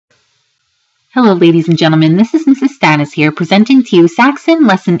Hello, ladies and gentlemen. This is Mrs. Stanis here, presenting to you Saxon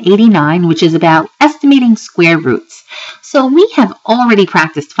Lesson 89, which is about estimating square roots. So we have already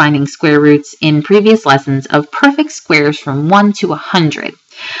practiced finding square roots in previous lessons of perfect squares from 1 to 100.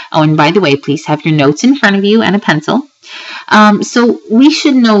 Oh, and by the way, please have your notes in front of you and a pencil. So we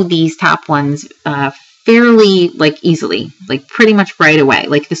should know these top ones fairly easily, pretty much right away.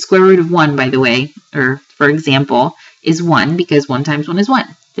 Like the square root of 1, by the way, or for example, is 1 because 1 times 1 is 1.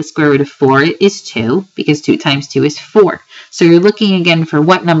 The square root of 4 is 2 because 2 times 2 is 4. So you're looking again for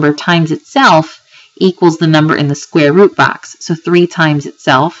what number times itself equals the number in the square root box. So 3 times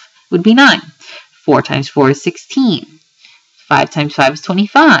itself would be 9. 4 times 4 is 16. 5 times 5 is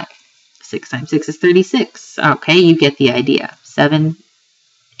 25. 6 times 6 is 36. Okay, you get the idea. 7,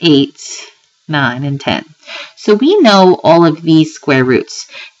 8, 9, and 10. So we know all of these square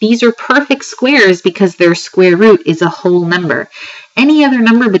roots. These are perfect squares because their square root is a whole number. Any other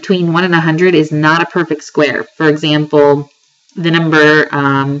number between 1 and 100 is not a perfect square. For example, the number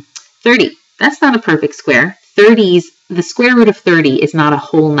 30. That's not a perfect square. The square root of 30 is not a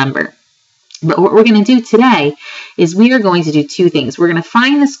whole number. But what we're going to do today is we are going to do two things. We're going to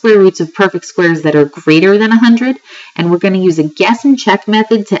find the square roots of perfect squares that are greater than 100, and we're going to use a guess and check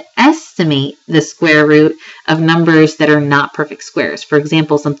method to estimate the square root of numbers that are not perfect squares. For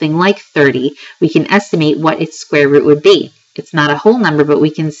example, something like 30, we can estimate what its square root would be. It's not a whole number, but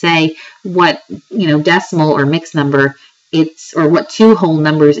we can say what, decimal or mixed number or what two whole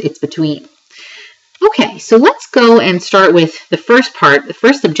numbers it's between. Okay, so let's go and start with the first part, the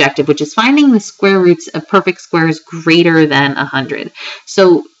first objective, which is finding the square roots of perfect squares greater than 100.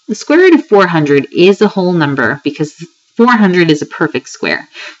 So the square root of 400 is a whole number because 400 is a perfect square.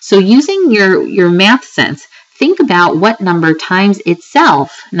 So using your math sense, think about what number times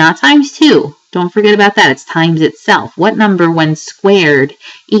itself, not times 2. Don't forget about that. It's times itself. What number, when squared,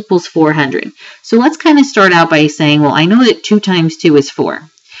 equals 400? So let's kind of start out by saying, well, I know that 2 times 2 is 4.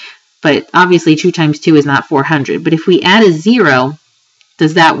 But obviously 2 times 2 is not 400. But if we add a 0,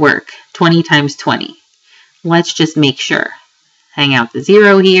 does that work? 20 times 20. Let's just make sure. Hang out the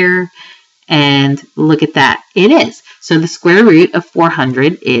 0 here and look at that. It is. So the square root of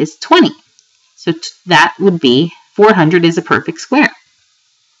 400 is 20. So that would be 400 is a perfect square.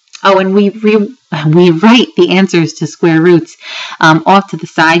 Oh, and we write the answers to square roots off to the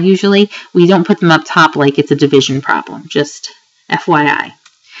side usually. We don't put them up top like it's a division problem. Just FYI.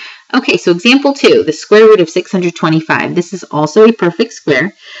 Okay, so example 2, the square root of 625. This is also a perfect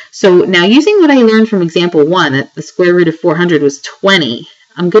square. So now using what I learned from example 1, that the square root of 400 was 20,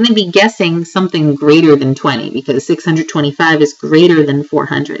 I'm going to be guessing something greater than 20 because 625 is greater than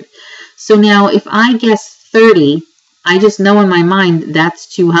 400. So now if I guess 30, I just know in my mind that's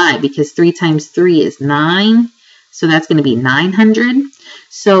too high because 3 times 3 is 9. So that's going to be 900.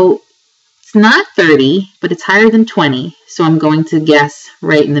 So it's not 30, but it's higher than 20. So I'm going to guess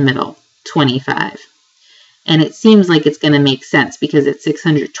right in the middle, 25. And it seems like it's going to make sense because it's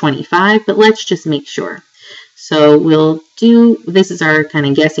 625, but let's just make sure. So we'll do, this is our kind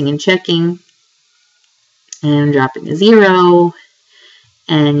of guessing and checking. And dropping a 0.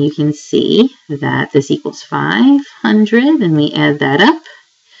 And you can see that this equals 500, and we add that up.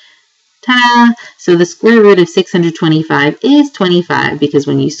 Ta-da! So the square root of 625 is 25 because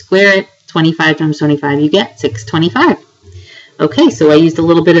when you square it, 25 times 25, you get 625. Okay, so I used a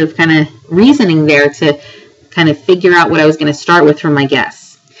little bit of kind of reasoning there to kind of figure out what I was going to start with for my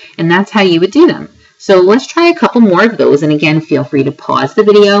guess. And that's how you would do them. So let's try a couple more of those. And again, feel free to pause the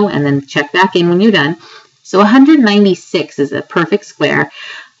video and then check back in when you're done. So 196 is a perfect square,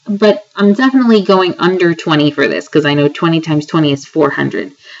 but I'm definitely going under 20 for this because I know 20 times 20 is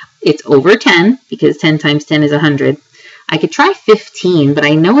 400. It's over 10 because 10 times 10 is 100. I could try 15, but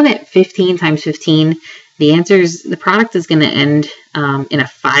I know that 15 times 15, the product is going to end in a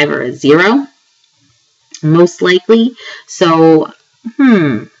 5 or a 0, most likely. So,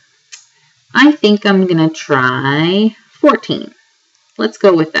 I think I'm going to try 14. Let's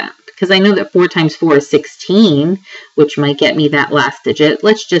go with that. Because I know that 4 times 4 is 16, which might get me that last digit.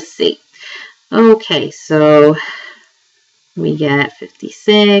 Let's just see. Okay, so we get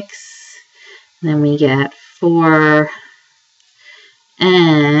 56, then we get 4,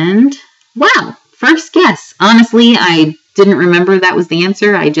 and wow, first guess. Honestly, I didn't remember that was the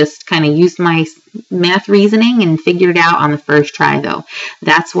answer. I just kind of used my math reasoning and figured it out on the first try, though.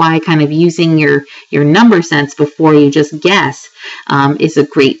 That's why kind of using your number sense before you just guess is a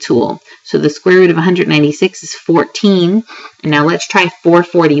great tool. So the square root of 196 is 14. And now let's try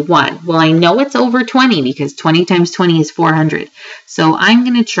 441. Well, I know it's over 20 because 20 times 20 is 400. So I'm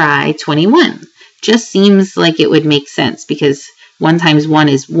going to try 21. Just seems like it would make sense because 1 times 1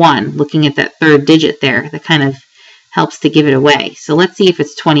 is 1. Looking at that third digit there, that kind of helps to give it away. So let's see if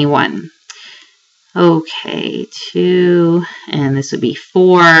it's 21. Okay, 2, and this would be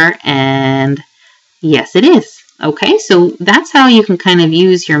 4, and yes, it is. Okay, so that's how you can kind of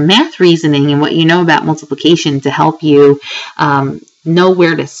use your math reasoning and what you know about multiplication to help you know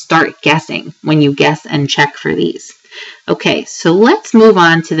where to start guessing when you guess and check for these. Okay, so let's move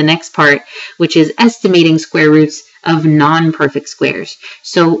on to the next part, which is estimating square roots of non-perfect squares.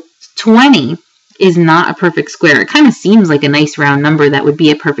 So 20 is not a perfect square. It kind of seems like a nice round number that would be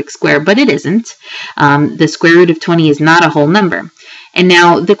a perfect square, but it isn't. The square root of 20 is not a whole number. And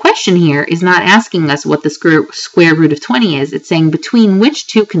now the question here is not asking us what the square root of 20 is. It's saying between which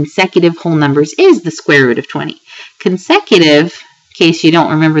two consecutive whole numbers is the square root of 20. Consecutive, in case you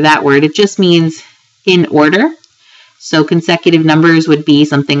don't remember that word, it just means in order. So consecutive numbers would be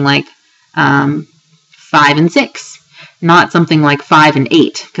something like 5 and 6. Not something like 5 and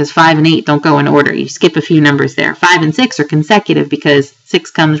 8, because 5 and 8 don't go in order. You skip a few numbers there. 5 and 6 are consecutive because 6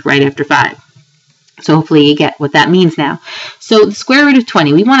 comes right after 5. So hopefully you get what that means now. So the square root of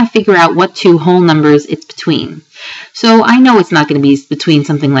 20, we want to figure out what two whole numbers it's between. So I know it's not going to be between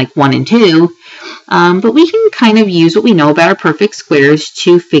something like 1 and 2, but we can kind of use what we know about our perfect squares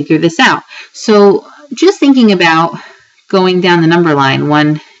to figure this out. So just thinking about going down the number line,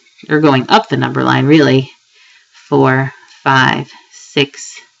 going up the number line really, 4, 5,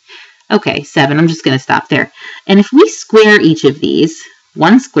 6, okay, 7. I'm just going to stop there. And if we square each of these,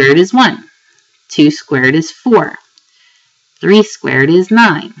 1 squared is 1. 2 squared is 4. 3 squared is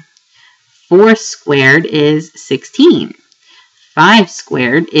 9. 4 squared is 16. 5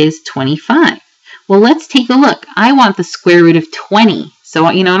 squared is 25. Well, let's take a look. I want the square root of 20. So,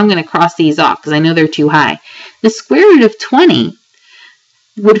 you know what, I'm going to cross these off because I know they're too high. The square root of 20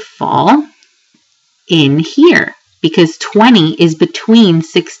 would fall in here because 20 is between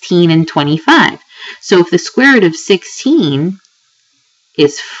 16 and 25. So if the square root of 16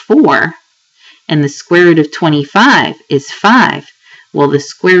 is 4, and the square root of 25 is 5, well, the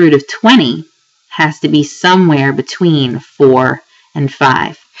square root of 20 has to be somewhere between 4 and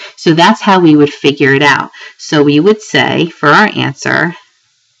 5. So that's how we would figure it out. So we would say, for our answer,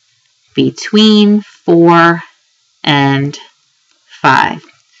 between 4 and 5.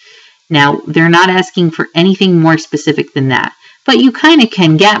 Now, they're not asking for anything more specific than that. But you kind of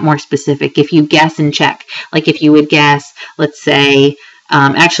can get more specific if you guess and check. Like if you would guess, let's say,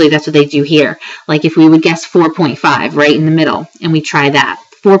 actually, that's what they do here. Like if we would guess 4.5 right in the middle, and we try that.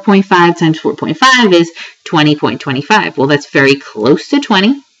 4.5 times 4.5 is 20.25. Well, that's very close to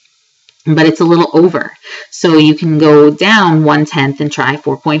 20, but it's a little over. So you can go down 1/10 and try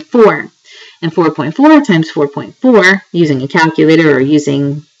 4.4. And 4.4 times 4.4, using a calculator or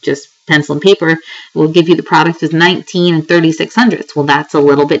using just pencil and paper, will give you the product of 19 and 36/100ths. Well, that's a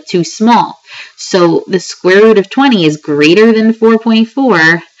little bit too small. So the square root of 20 is greater than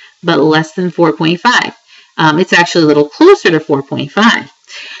 4.4, but less than 4.5. It's actually a little closer to 4.5.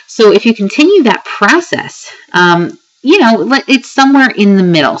 So if you continue that process, you know, it's somewhere in the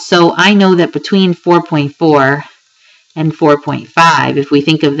middle. So I know that between 4.4 and 4.5, if we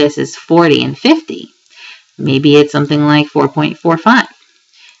think of this as 40 and 50, maybe it's something like 4.45.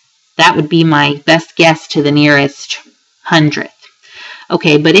 That would be my best guess to the nearest 100th.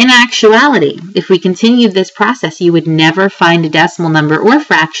 Okay, but in actuality, if we continued this process, you would never find a decimal number or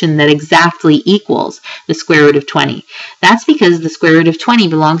fraction that exactly equals the square root of 20. That's because the square root of 20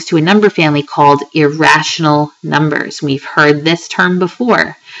 belongs to a number family called irrational numbers. We've heard this term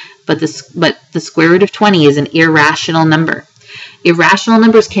before, but the square root of 20 is an irrational number. Irrational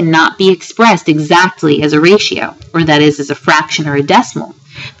numbers cannot be expressed exactly as a ratio, or that is, as a fraction or a decimal,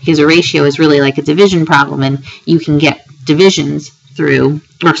 because a ratio is really like a division problem, and you can get you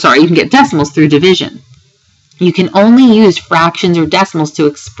can get decimals through division. You can only use fractions or decimals to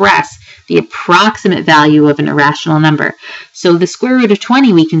express the approximate value of an irrational number. So the square root of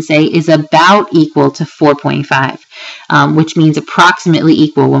 20, we can say, is about equal to 4.5, which means approximately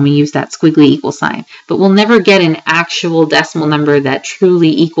equal when we use that squiggly equal sign. But we'll never get an actual decimal number that truly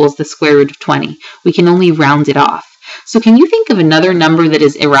equals the square root of 20. We can only round it off. So can you think of another number that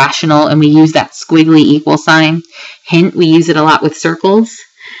is irrational and we use that squiggly equal sign? Hint, we use it a lot with circles.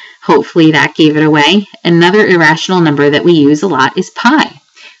 Hopefully that gave it away. Another irrational number that we use a lot is pi.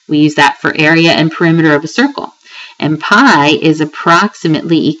 We use that for area and perimeter of a circle. And pi is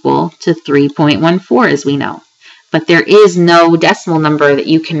approximately equal to 3.14, as we know. But there is no decimal number that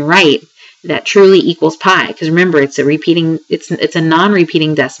you can write that truly equals pi, because remember, it's a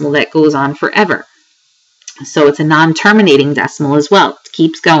non-repeating decimal that goes on forever. So it's a non-terminating decimal as well. It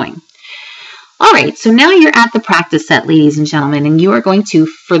keeps going. All right, so now you're at the practice set, ladies and gentlemen, and you are going to,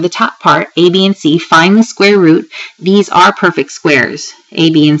 for the top part, A, B, and C, find the square root. These are perfect squares, A,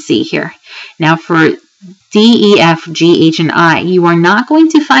 B, and C here. Now for D, E, F, G, H, and I, you are not going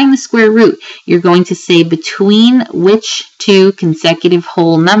to find the square root. You're going to say between which two consecutive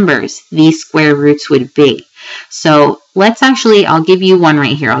whole numbers these square roots would be. So let's actually, I'll give you one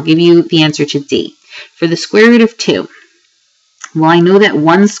right here. I'll give you the answer to D. For the square root of 2, well, I know that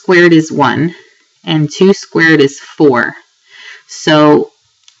 1 squared is 1 and 2 squared is 4. So,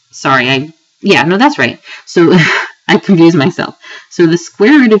 sorry, no, that's right. So I confused myself. So the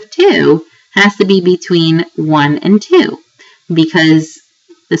square root of 2 has to be between 1 and 2 because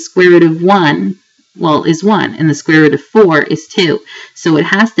the square root of 1, well, is 1 and the square root of 4 is 2. So it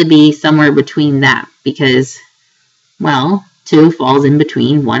has to be somewhere between that because, well, 2 falls in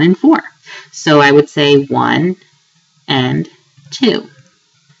between 1 and 4. So I would say 1 and 2.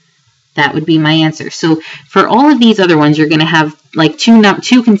 That would be my answer. So for all of these other ones, you're going to have like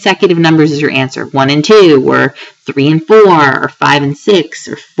two consecutive numbers as your answer. 1 and 2, or 3 and 4, or 5 and 6,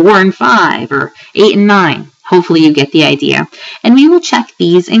 or 4 and 5, or 8 and 9. Hopefully you get the idea. And we will check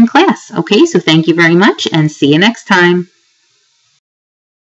these in class. Okay, so thank you very much and see you next time.